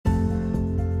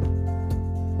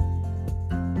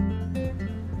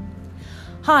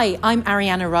Hi, I'm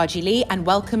Arianna Rajili and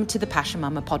welcome to the Passion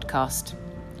Mama podcast.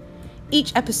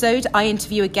 Each episode, I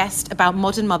interview a guest about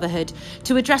modern motherhood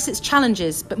to address its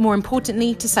challenges, but more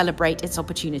importantly, to celebrate its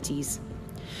opportunities.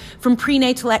 From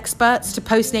prenatal experts to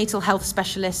postnatal health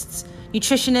specialists,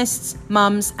 nutritionists,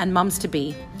 mums and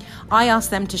mums-to-be, I ask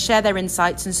them to share their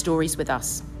insights and stories with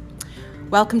us.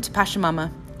 Welcome to Passion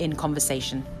Mama in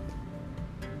Conversation.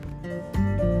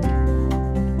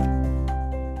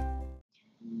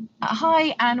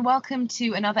 Hi, and welcome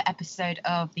to another episode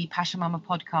of the Passion Mama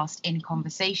podcast in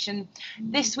Conversation.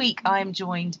 This week, I am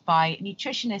joined by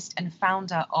nutritionist and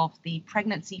founder of the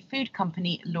pregnancy food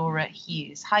company, Laura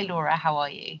Hughes. Hi, Laura. How are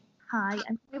you? Hi,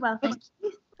 I'm very well, thank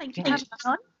you. Thank you for having me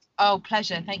on. Oh,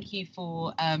 pleasure. Thank you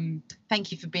for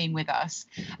being with us.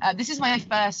 This is my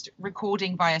first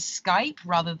recording via Skype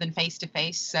rather than face to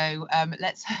face. So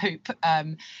let's hope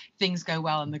things go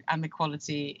well and the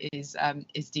quality is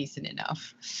decent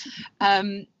enough.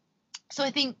 So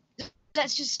I think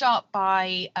let's just start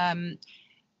by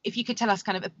if you could tell us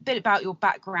kind of a bit about your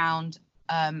background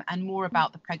and more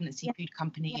about the pregnancy food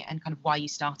company and kind of why you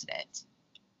started it.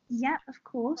 Yeah, of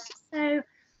course. So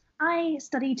I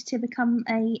studied to become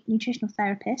a nutritional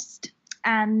therapist,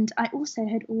 and I also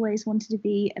had always wanted to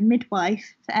be a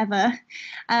midwife forever.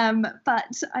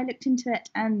 But I looked into it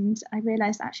and I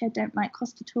realised actually I don't like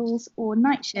hospitals or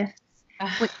night shifts,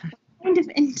 which is kind of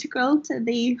integral to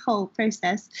the whole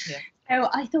process. Yeah. So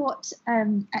I thought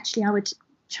actually I would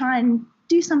try and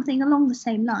do something along the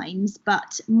same lines,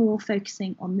 but more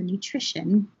focusing on the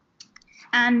nutrition.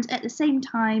 And at the same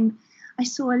time, I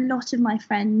saw a lot of my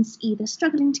friends either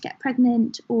struggling to get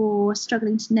pregnant or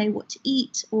struggling to know what to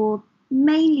eat or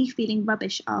mainly feeling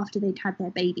rubbish after they'd had their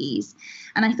babies.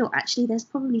 And I thought, actually, there's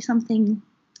probably something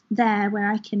there where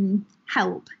I can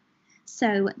help.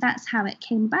 So that's how it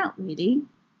came about, really.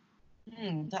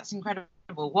 That's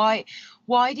incredible.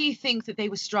 Why do you think that they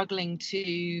were struggling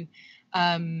to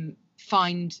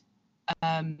find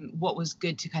what was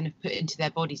good to kind of put into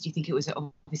their bodies? Do you think it was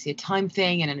obviously a time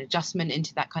thing and an adjustment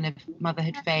into that kind of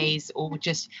motherhood phase, or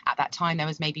just at that time there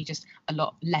was maybe just a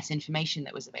lot less information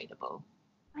that was available?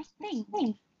 I think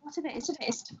a lot of it is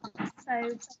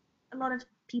so a lot of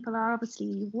people are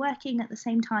obviously working at the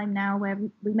same time now where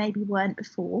we maybe weren't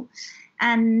before,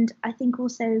 and I think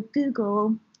also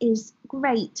Google is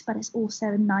great, but it's also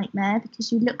a nightmare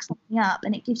because you look something up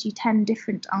and it gives you 10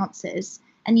 different answers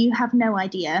and you have no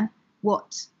idea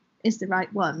what is the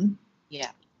right one.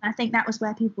 Yeah. I think that was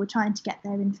where people were trying to get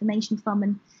their information from,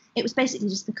 and it was basically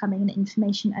just becoming an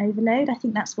information overload. I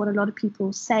think that's what a lot of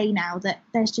people say now, that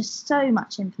there's just so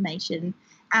much information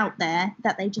out there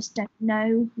that they just don't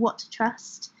know what to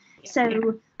trust. Yeah.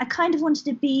 So I kind of wanted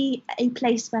to be a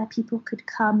place where people could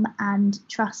come and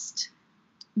trust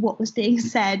what was being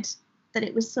said, that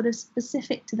it was sort of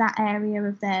specific to that area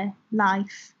of their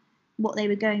life, what they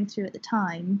were going through at the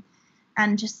time,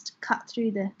 and just cut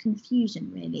through the confusion,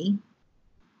 really.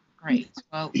 Great.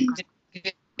 Well,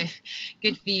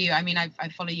 good for you. I mean, I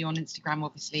follow you on Instagram,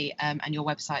 obviously, and your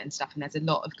website and stuff, and there's a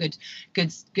lot of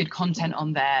good content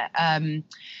on there.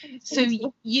 So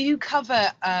you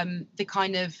cover the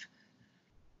kind of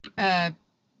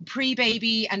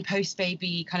pre-baby and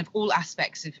post-baby, kind of all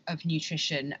aspects of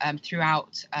nutrition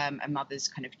throughout a mother's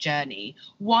kind of journey.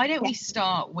 Why don't we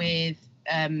start with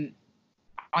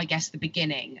I guess the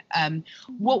beginning.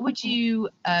 What would you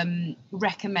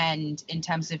recommend in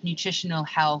terms of nutritional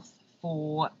health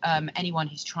for anyone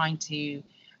who's trying to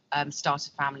start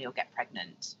a family or get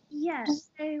pregnant? Yeah,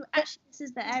 so actually this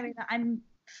is the area that I'm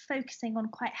focusing on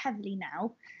quite heavily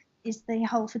now, is the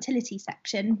whole fertility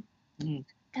section,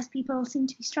 because people seem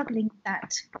to be struggling with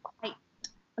that quite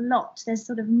a lot. There's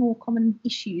sort of more common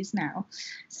issues now.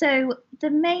 So the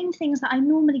main things that I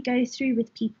normally go through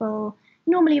with people,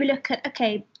 normally we look at,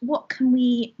 okay, what can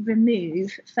we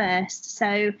remove first?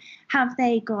 So have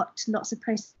they got lots of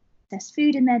processed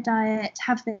food in their diet?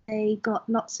 Have they got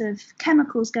lots of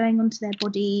chemicals going onto their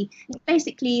body?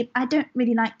 Basically, I don't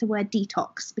really like the word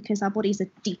detox because our bodies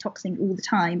are detoxing all the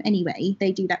time anyway.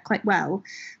 They do that quite well.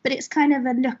 But it's kind of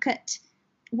a look at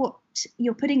what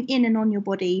you're putting in and on your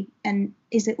body, and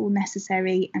is it all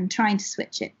necessary, and trying to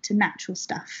switch it to natural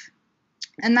stuff.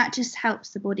 And that just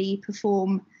helps the body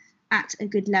perform at a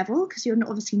good level, because you're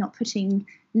obviously not putting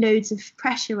loads of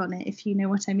pressure on it, if you know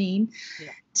what I mean,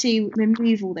 to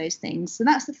remove all those things. So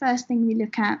that's the first thing we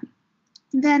look at.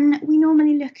 Then we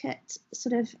normally look at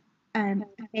sort of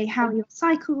okay, how are your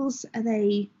cycles? Are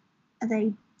they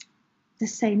the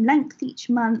same length each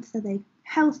month? Are they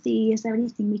healthy? Is there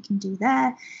anything we can do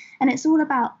there? And it's all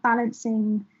about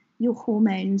balancing your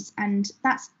hormones, and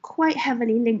that's quite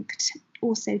heavily linked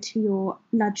also to your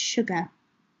blood sugar.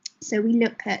 So we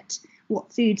look at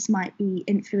what foods might be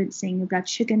influencing your blood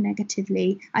sugar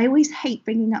negatively. I always hate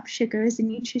bringing up sugar as a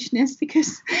nutritionist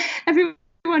because everyone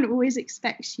always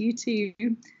expects you to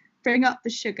bring up the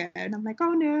sugar, and I'm like,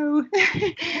 oh no.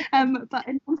 But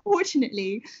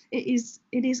unfortunately, it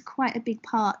is quite a big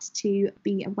part to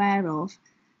be aware of.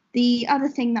 The other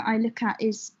thing that I look at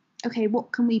is, okay,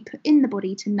 what can we put in the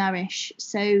body to nourish?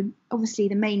 So obviously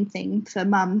the main thing for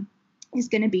mum is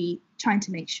going to be trying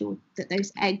to make sure that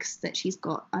those eggs that she's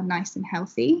got are nice and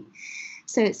healthy.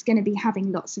 So it's going to be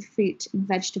having lots of fruit and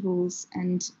vegetables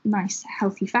and nice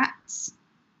healthy fats.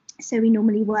 So we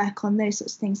normally work on those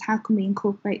sorts of things. How can we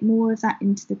incorporate more of that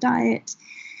into the diet?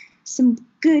 Some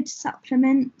good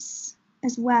supplements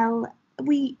as well.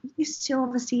 We used to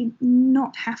obviously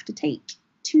not have to take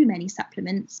too many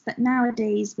supplements, but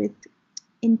nowadays with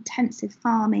intensive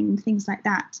farming and things like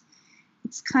that,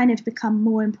 it's kind of become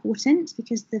more important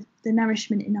because the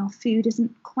nourishment in our food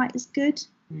isn't quite as good.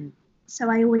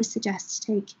 So I always suggest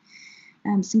to take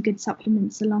some good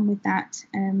supplements along with that.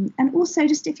 And also,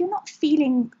 just if you're not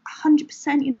feeling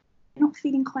 100%, you're not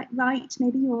feeling quite right,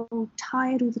 maybe you're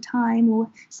tired all the time or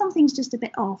something's just a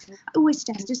bit off, I always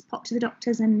suggest just pop to the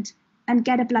doctors and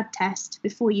get a blood test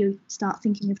before you start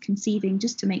thinking of conceiving,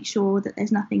 just to make sure that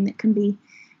there's nothing that can be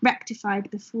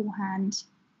rectified beforehand.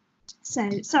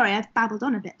 So sorry, I've babbled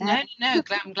on a bit there. No,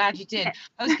 I'm glad you did.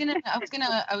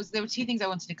 There were two things I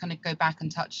wanted to kind of go back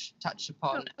and touch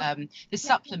upon. The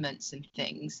supplements and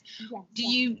things. Yes, do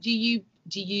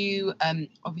you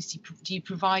obviously do you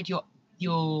provide do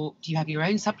you have your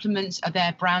own supplements? Are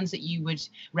there brands that you would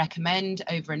recommend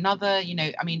over another?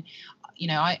 I'd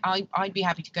be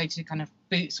happy to go to kind of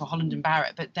Boots or Holland and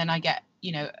Barrett, but then I get,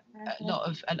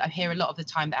 I hear a lot of the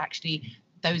time that actually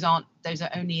those are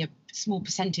only a small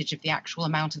percentage of the actual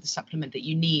amount of the supplement that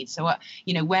you need. So,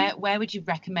 where would you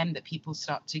recommend that people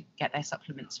start to get their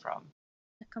supplements from?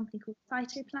 A company called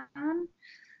Cytoplan,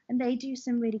 and they do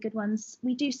some really good ones.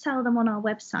 We do sell them on our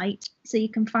website, so you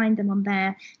can find them on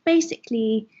there.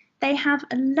 Basically, they have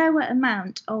a lower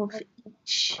amount of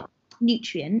each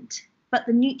nutrient, but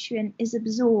the nutrient is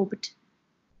absorbed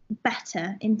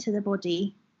better into the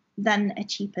body than a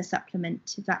cheaper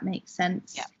supplement, if that makes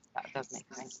sense. Yeah, that does make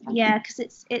sense. Yeah,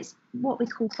 because it's what we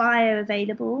call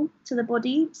bioavailable to the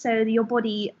body. So your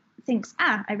body thinks,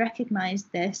 I recognize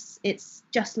this. It's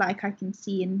just like I can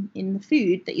see in the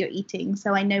food that you're eating,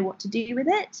 so I know what to do with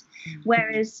it.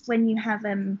 Whereas when you have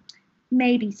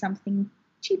maybe something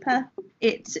cheaper,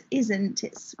 it isn't.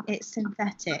 It's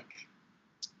synthetic.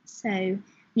 So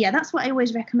yeah, that's what I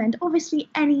always recommend. Obviously,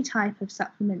 any type of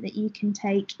supplement that you can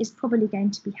take is probably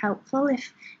going to be helpful.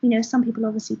 If, some people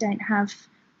obviously don't have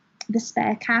the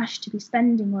spare cash to be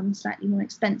spending on slightly more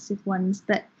expensive ones.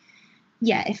 But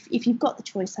yeah, if you've got the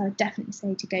choice, I would definitely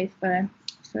say to go for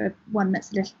one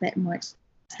that's a little bit more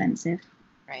expensive.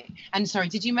 Right. And sorry,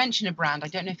 did you mention a brand? I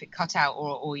don't know if it cut out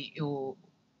or Yeah,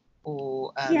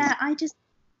 I just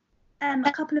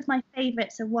a couple of my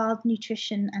favourites are Wild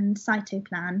Nutrition and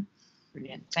Cytoplan.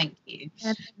 Brilliant, thank you.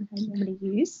 I normally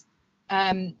use.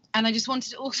 And I just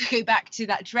wanted to also go back to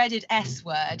that dreaded S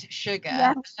word, sugar.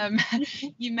 Yeah.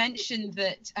 You mentioned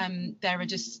that there are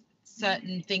just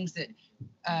certain things that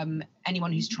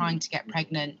anyone who's trying to get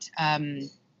pregnant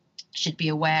should be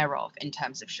aware of in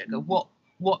terms of sugar. What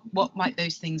might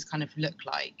those things kind of look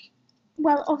like?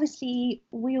 Well, obviously,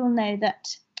 we all know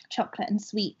that chocolate and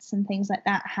sweets and things like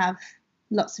that have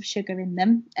lots of sugar in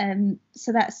them.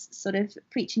 So that's sort of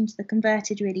preaching to the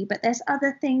converted, really. But there's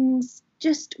other things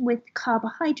just with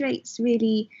carbohydrates,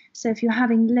 really. So if you're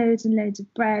having loads and loads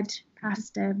of bread,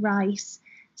 pasta, rice,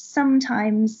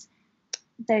 sometimes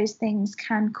those things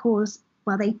can cause,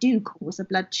 they do cause a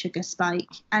blood sugar spike.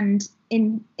 And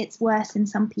it's worse in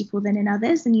some people than in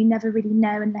others. And you never really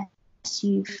know unless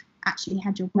you've actually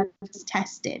had your blood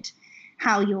tested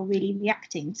how you're really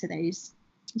reacting to those.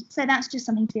 So that's just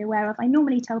something to be aware of. I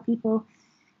normally tell people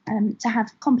to have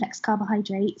complex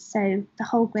carbohydrates, so the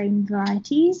whole grain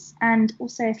varieties, and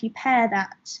also if you pair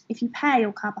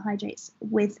your carbohydrates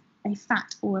with a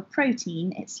fat or a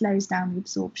protein, it slows down the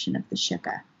absorption of the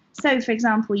sugar. So for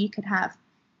example, you could have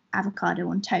avocado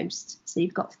on toast, so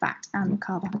you've got fat and the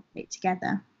carbohydrate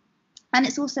together, and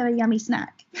it's also a yummy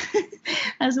snack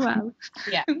as well.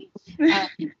 Yeah.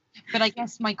 But I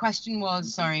guess my question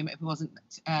was, sorry if it wasn't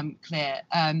clear,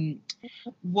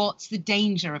 what's the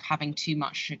danger of having too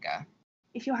much sugar?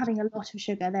 If you're having a lot of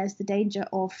sugar, there's the danger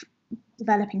of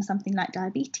developing something like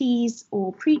diabetes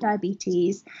or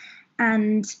pre-diabetes,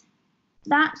 and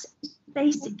that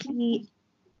basically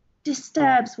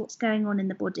disturbs what's going on in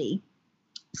the body.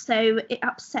 So it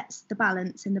upsets the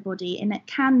balance in the body, and it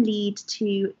can lead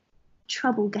to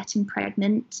trouble getting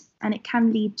pregnant, and it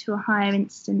can lead to a higher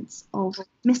instance of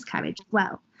miscarriage as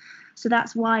well. So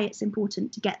that's why it's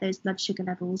important to get those blood sugar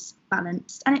levels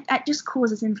balanced. And it just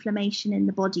causes inflammation in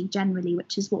the body generally,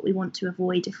 which is what we want to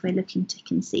avoid if we're looking to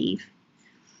conceive.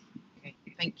 Okay,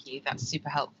 thank you. That's super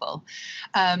helpful.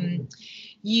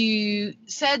 You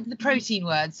said the protein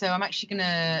word, so I'm actually going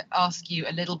to ask you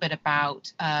a little bit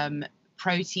about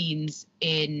proteins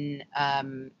in,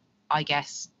 I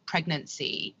guess,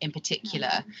 pregnancy in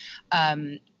particular.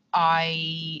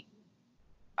 I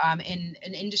am in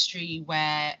an industry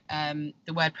where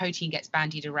the word protein gets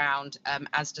bandied around,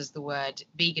 as does the word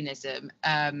veganism.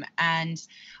 And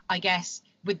I guess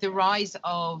with the rise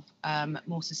of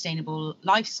more sustainable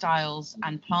lifestyles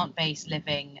and plant-based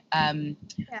living,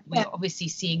 we're obviously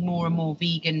seeing more and more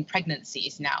vegan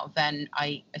pregnancies now than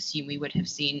I assume we would have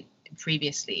seen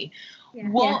previously.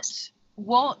 What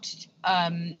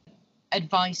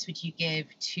advice would you give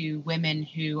to women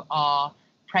who are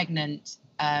pregnant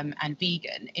and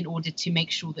vegan in order to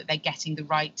make sure that they're getting the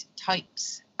right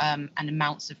types and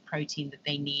amounts of protein that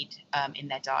they need in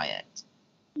their diet?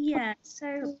 Yeah,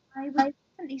 so I would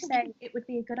definitely say it would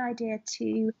be a good idea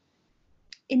to,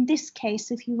 in this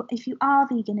case, if you are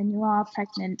vegan and you are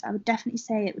pregnant, I would definitely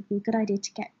say it would be a good idea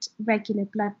to get regular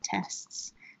blood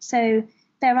tests. So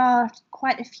there are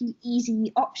quite a few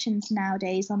easy options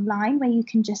nowadays online where you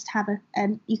can just have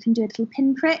you can do a little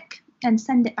pinprick and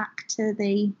send it back to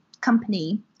the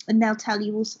company, and they'll tell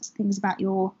you all sorts of things about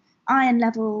your iron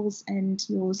levels and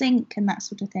your zinc and that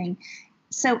sort of thing.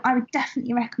 So I would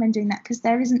definitely recommend doing that, because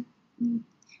there isn't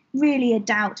really a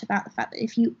doubt about the fact that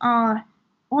if you are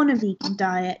on a vegan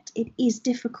diet, it is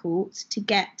difficult to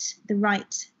get the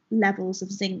right levels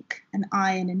of zinc and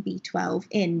iron and B12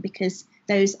 in, because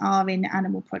those are in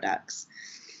animal products.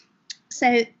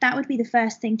 So that would be the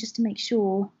first thing, just to make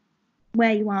sure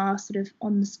where you are sort of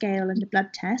on the scale and the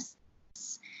blood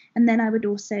tests. And then I would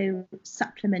also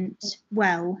supplement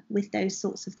well with those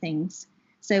sorts of things.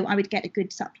 So I would get a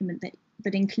good supplement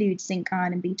that includes zinc,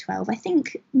 iron and B12. I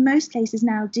think most places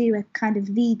now do a kind of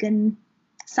vegan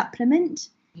supplement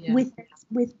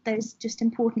with those just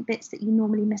important bits that you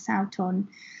normally miss out on.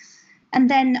 And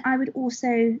then I would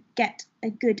also get a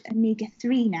good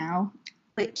omega-3 now,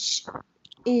 which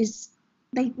is,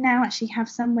 they now actually have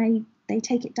some way they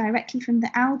take it directly from the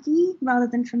algae rather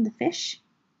than from the fish.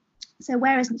 So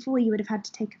whereas before you would have had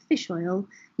to take a fish oil,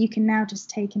 you can now just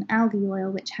take an algae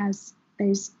oil, which has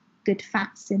those good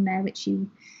fats in there which you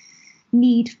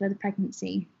need for the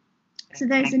pregnancy. So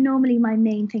those are normally my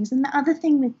main things. And the other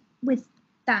thing with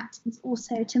that is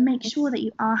also to make sure that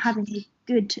you are having a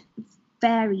good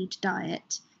varied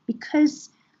diet, because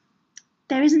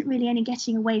there isn't really any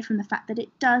getting away from the fact that it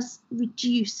does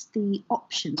reduce the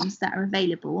options that are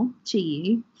available to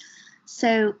you.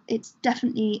 So it's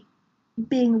definitely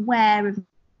being aware of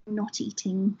not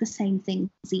eating the same things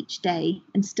each day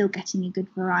and still getting a good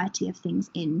variety of things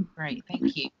in. Great,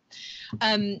 thank you.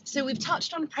 So we've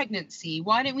touched on pregnancy.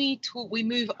 Why don't we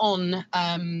move on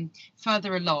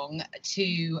further along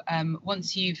to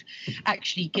once you've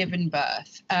actually given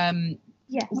birth.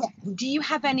 Yes. Do you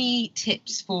have any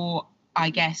tips for, I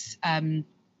guess, a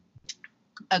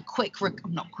not quick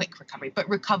recovery, but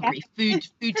recovery, food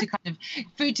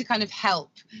to kind of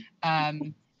help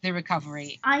the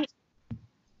recovery? I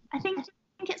think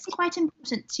it's quite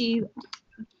important to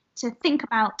think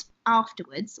about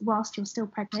afterwards whilst you're still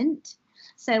pregnant.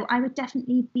 So I would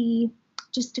definitely be,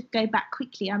 just to go back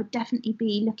quickly, I would definitely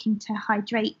be looking to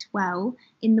hydrate well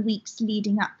in the weeks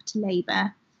leading up to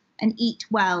labour and eat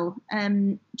well,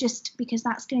 just because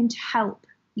that's going to help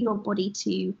your body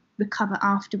to recover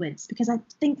afterwards. Because I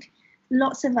think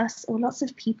lots of us, or lots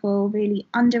of people, really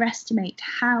underestimate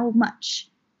how much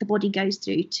the body goes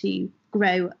through to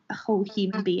grow a whole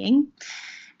human being.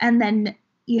 And then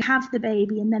you have the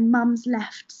baby, and then mum's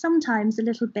left sometimes a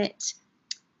little bit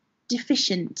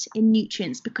deficient in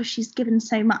nutrients because she's given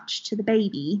so much to the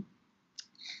baby.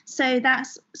 So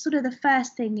that's sort of the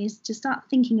first thing, is to start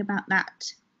thinking about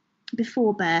that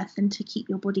before birth and to keep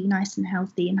your body nice and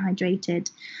healthy and hydrated.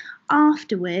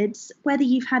 Afterwards, whether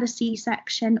you've had a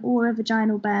C-section or a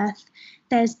vaginal birth,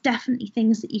 there's definitely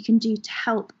things that you can do to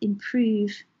help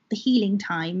improve the healing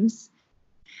times.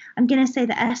 I'm going to say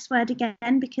the S word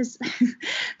again, because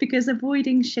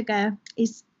avoiding sugar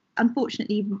is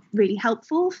unfortunately really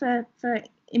helpful for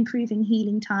improving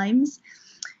healing times.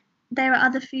 There are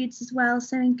other foods as well,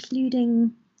 so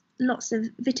including lots of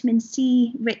vitamin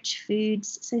C rich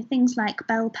foods, so things like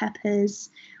bell peppers,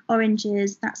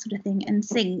 oranges, that sort of thing, and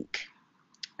zinc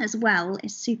as well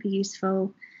is super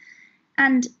useful.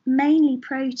 And mainly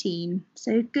protein,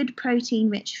 so good protein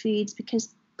rich foods,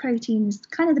 because proteins,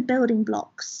 kind of the building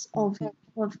blocks of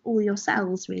all your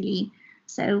cells, really.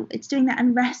 So it's doing that,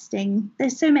 and resting.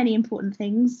 There's so many important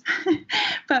things,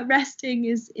 but resting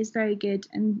is very good,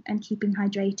 and keeping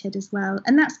hydrated as well.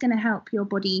 And that's going to help your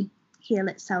body heal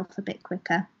itself a bit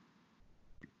quicker.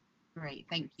 Great,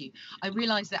 thank you. I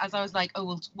realised that as I was like,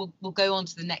 oh, we'll go on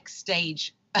to the next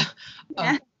stage.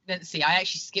 Let's see, I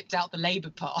actually skipped out the labour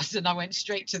part and I went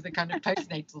straight to the kind of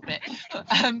postnatal bit.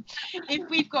 If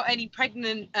we've got any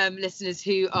pregnant listeners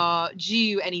who are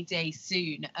due any day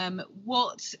soon,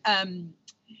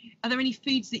 are there any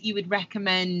foods that you would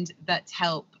recommend that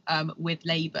help with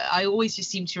labour? I always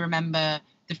just seem to remember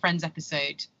the Friends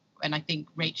episode, and I think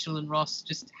Rachel and Ross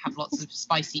just have lots of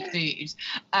spicy food.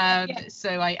 So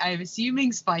I'm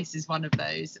assuming spice is one of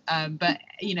those. But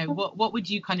you know, what would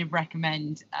you kind of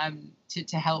recommend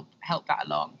to help that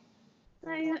along?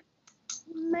 So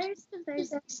most of those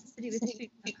things to do with food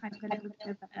are kind of a little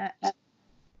bit of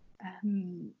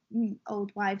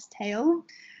old wives' tale.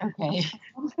 Okay.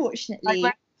 Unfortunately.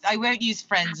 I won't use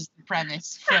Friends as the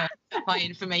premise for my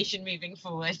information moving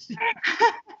forward.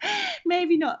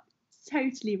 Maybe not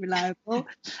totally reliable,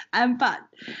 but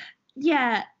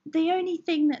yeah, the only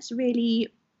thing that's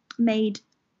really made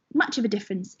much of a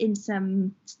difference in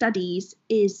some studies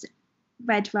is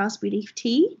red raspberry leaf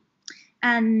tea,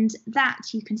 and that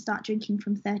you can start drinking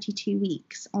from 32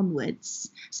 weeks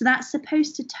onwards. So that's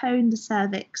supposed to tone the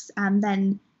cervix and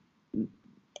then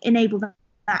enable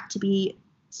that to be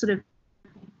sort of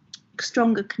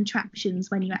stronger contractions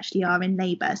when you actually are in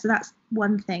labour. So that's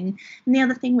one thing. And the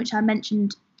other thing, which I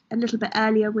mentioned a little bit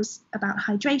earlier, was about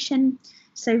hydration.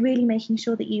 So really making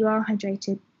sure that you are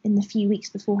hydrated in the few weeks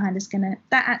beforehand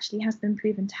that actually has been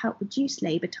proven to help reduce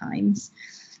labour times.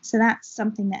 So that's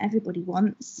something that everybody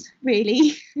wants,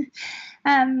 really.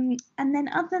 And then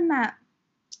other than that,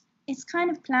 it's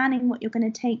kind of planning what you're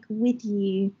going to take with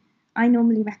you. I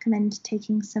normally recommend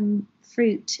taking some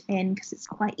fruit in because it's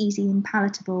quite easy and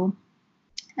palatable,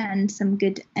 and some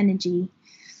good energy.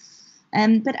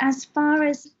 But as far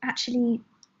as actually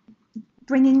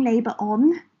bringing labour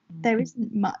on, there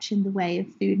isn't much in the way of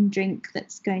food and drink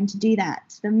that's going to do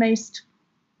that. The most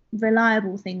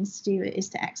reliable things to do is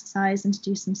to exercise and to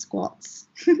do some squats.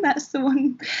 That's the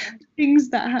one things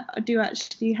that do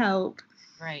actually help.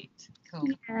 Great, cool.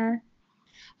 Yeah.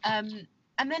 And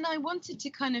then I wanted to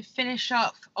kind of finish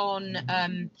up on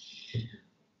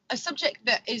a subject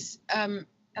that is,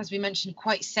 as we mentioned,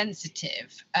 quite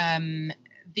sensitive.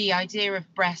 The idea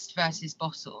of breast versus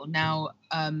bottle. Now,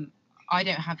 I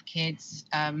don't have kids.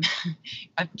 I've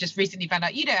just recently found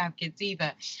out you don't have kids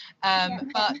either.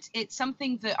 But it's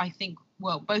something that I think,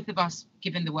 well, both of us,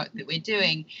 given the work that we're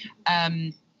doing,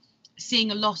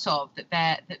 seeing a lot of,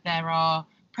 that there are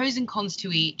pros and cons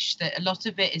to each, that a lot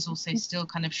of it is also still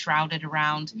kind of shrouded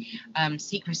around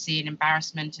secrecy and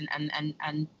embarrassment,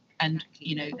 and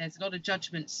you know, there's a lot of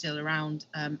judgment still around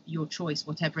your choice,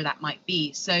 whatever that might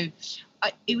be. So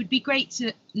it would be great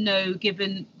to know,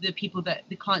 given the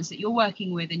clients that you're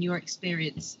working with and your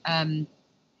experience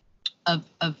of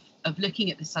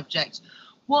looking at the subject,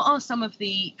 what are some of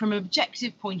the, from an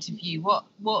objective point of view,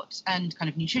 what and kind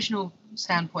of nutritional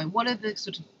standpoint, what are the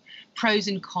sort of pros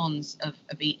and cons of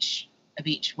each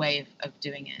way of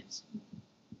doing it?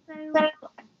 So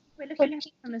we're looking at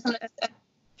it from a sort of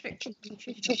strictly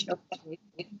nutritional point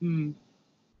of view.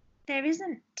 There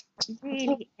isn't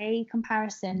really a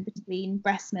comparison between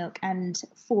breast milk and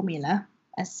formula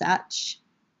as such,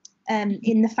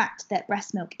 in the fact that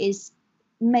breast milk is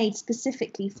made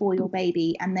specifically for your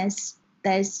baby, and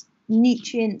there's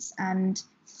nutrients and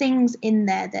things in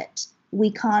there that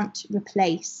we can't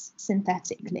replace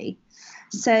synthetically.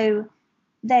 So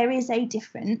there is a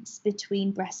difference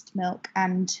between breast milk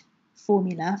and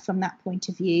formula from that point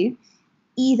of view.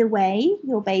 Either way,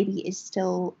 your baby is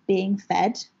still being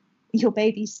fed. Your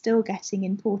baby's still getting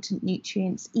important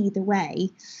nutrients either way.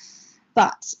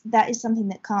 But that is something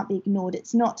that can't be ignored.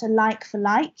 It's not a like for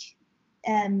like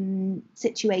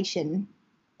situation,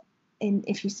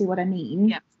 if you see what I mean.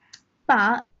 Yeah.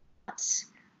 But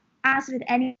as with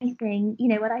anything, you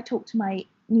know, when I talk to my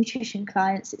nutrition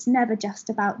clients, it's never just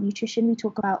about nutrition. We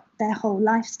talk about their whole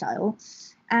lifestyle.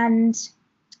 And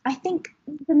I think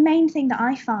the main thing that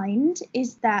I find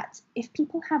is that if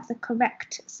people have the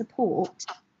correct support,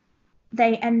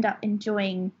 they end up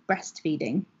enjoying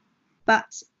breastfeeding.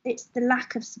 But it's the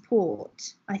lack of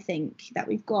support, I think, that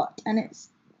we've got. And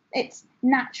it's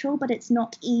natural, but it's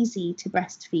not easy to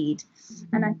breastfeed.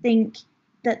 Mm-hmm. And I think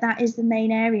that is the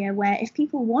main area where, if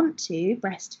people want to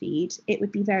breastfeed, it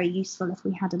would be very useful if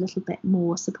we had a little bit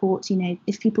more support. You know,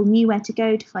 if people knew where to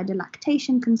go to find a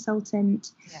lactation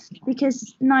consultant,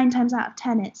 because 9 times out of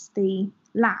 10 it's the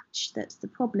latch that's the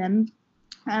problem,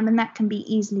 and that can be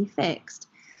easily fixed.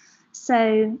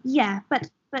 So yeah, but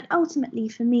ultimately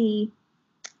for me,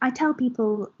 I tell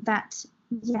people that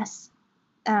yes,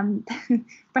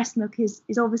 breast milk is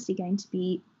obviously going to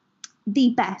be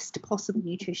the best possible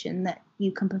nutrition that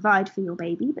you can provide for your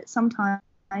baby, but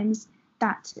sometimes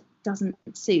that doesn't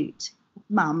suit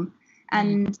mum,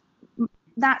 and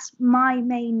that's my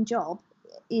main job,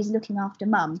 is looking after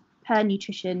mum, her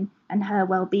nutrition and her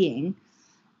well-being.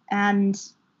 And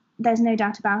there's no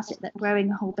doubt about it that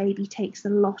growing a whole baby takes a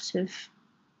lot of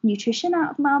nutrition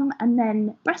out of mum, and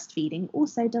then breastfeeding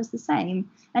also does the same,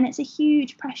 and it's a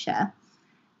huge pressure.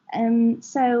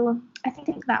 So I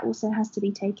think that also has to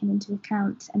be taken into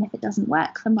account, and if it doesn't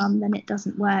work for mum, then it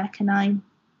doesn't work, and I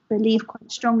believe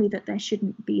quite strongly that there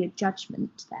shouldn't be a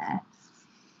judgment there.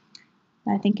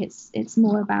 I think it's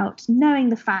more about knowing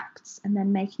the facts and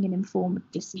then making an informed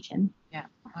decision. Yeah,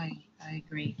 I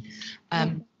agree.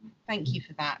 Thank you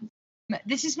for that.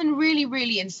 This has been really,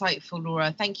 really insightful,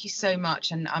 Laura. Thank you so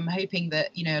much. And I'm hoping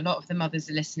that, you know, a lot of the mothers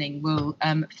are listening will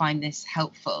find this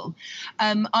helpful.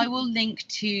 I will link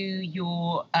to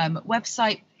your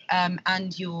website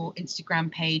and your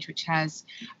Instagram page, which has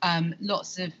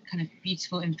lots of kind of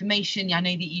beautiful information. I know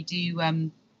that you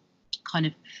do kind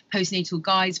of postnatal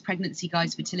guides, pregnancy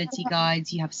guides, fertility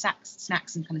guides. You have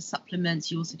snacks and kind of supplements.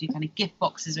 You also do kind of gift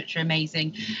boxes, which are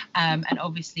amazing, and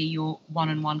obviously your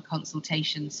one-on-one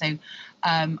consultation. So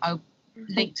I'll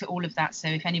link to all of that. So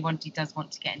if anybody does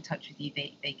want to get in touch with you,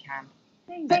 they can.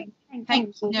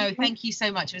 Thank you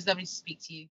so much. It was lovely to speak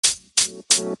to you.